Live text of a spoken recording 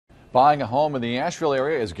Buying a home in the Asheville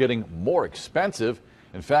area is getting more expensive.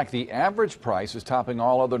 In fact, the average price is topping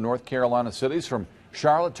all other North Carolina cities from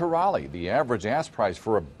Charlotte to Raleigh. The average ask price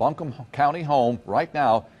for a Buncombe County home right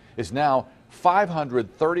now is now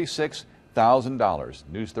 $536,000.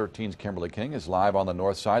 News 13's Kimberly King is live on the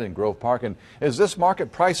north side in Grove Park. And is this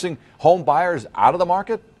market pricing home buyers out of the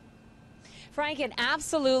market? Frank, it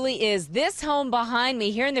absolutely is. This home behind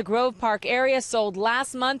me here in the Grove Park area sold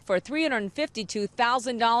last month for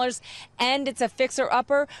 $352,000, and it's a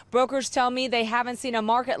fixer-upper. Brokers tell me they haven't seen a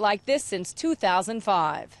market like this since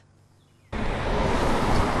 2005.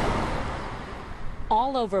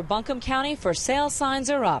 All over Buncombe County, for sale signs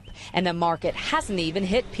are up, and the market hasn't even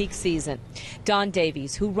hit peak season. Don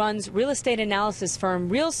Davies, who runs real estate analysis firm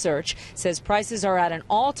Real Search, says prices are at an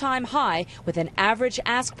all-time high with an average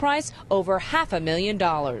ask price over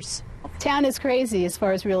 $500,000. Town is crazy as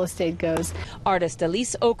far as real estate goes. Artist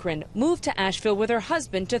Elise Okrend moved to Asheville with her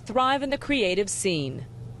husband to thrive in the creative scene.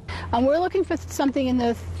 We're looking for something in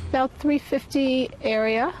the about $350,000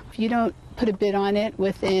 area. If you don't put a bid on it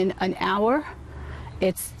within an hour,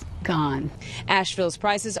 it's gone. Asheville's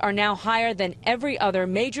prices are now higher than every other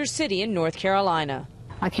major city in North Carolina.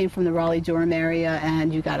 I came from the Raleigh-Durham area,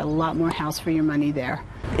 and you got a lot more house for your money there.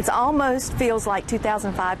 It almost feels like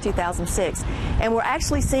 2005, 2006, and we're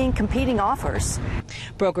actually seeing competing offers.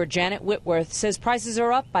 Broker Janet Whitworth says prices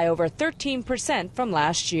are up by over 13% from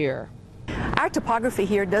last year. Our topography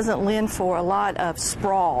here doesn't lend for a lot of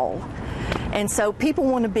sprawl, and so people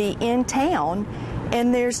want to be in town.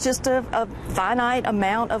 And there's just a finite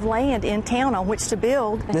amount of land in town on which to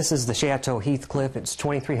build. This is the Chateau Heathcliff. It's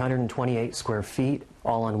 2,328 square feet,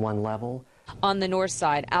 all on one level. On the north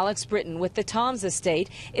side, Alex Britton with the Toms Estate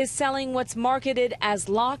is selling what's marketed as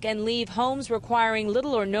lock and leave homes requiring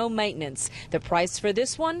little or no maintenance. The price for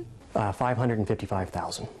this one?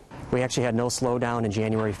 $555,000. We actually had no slowdown in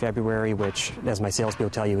January, February, which, as my salespeople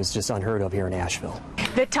tell you, is just unheard of here in Asheville.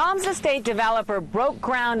 The Toms Estate developer broke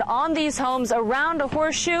ground on these homes around a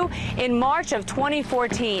horseshoe in March of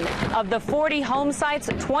 2014. Of the 40 home sites,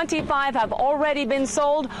 25 have already been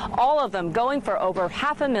sold, all of them going for over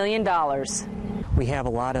 $500,000. We have a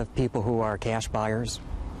lot of people who are cash buyers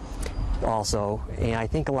also, and I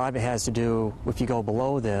think a lot of it has to do, if you go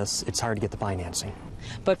below this, it's hard to get the financing.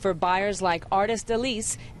 But for buyers like artist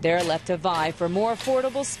Elise, they're left to vie for more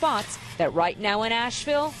affordable spots that right now in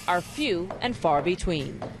Asheville are few and far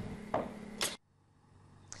between.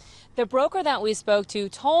 The broker that we spoke to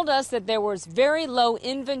told us that there was very low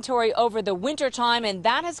inventory over the winter time, and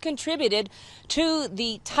that has contributed to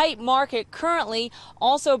the tight market currently.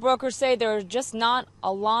 Also, brokers say there are just not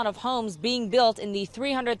a lot of homes being built in the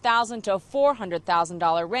 $300,000 to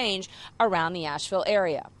 $400,000 range around the Asheville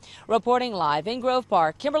area. Reporting live in Grove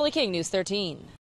Park, Kimberly King, News 13.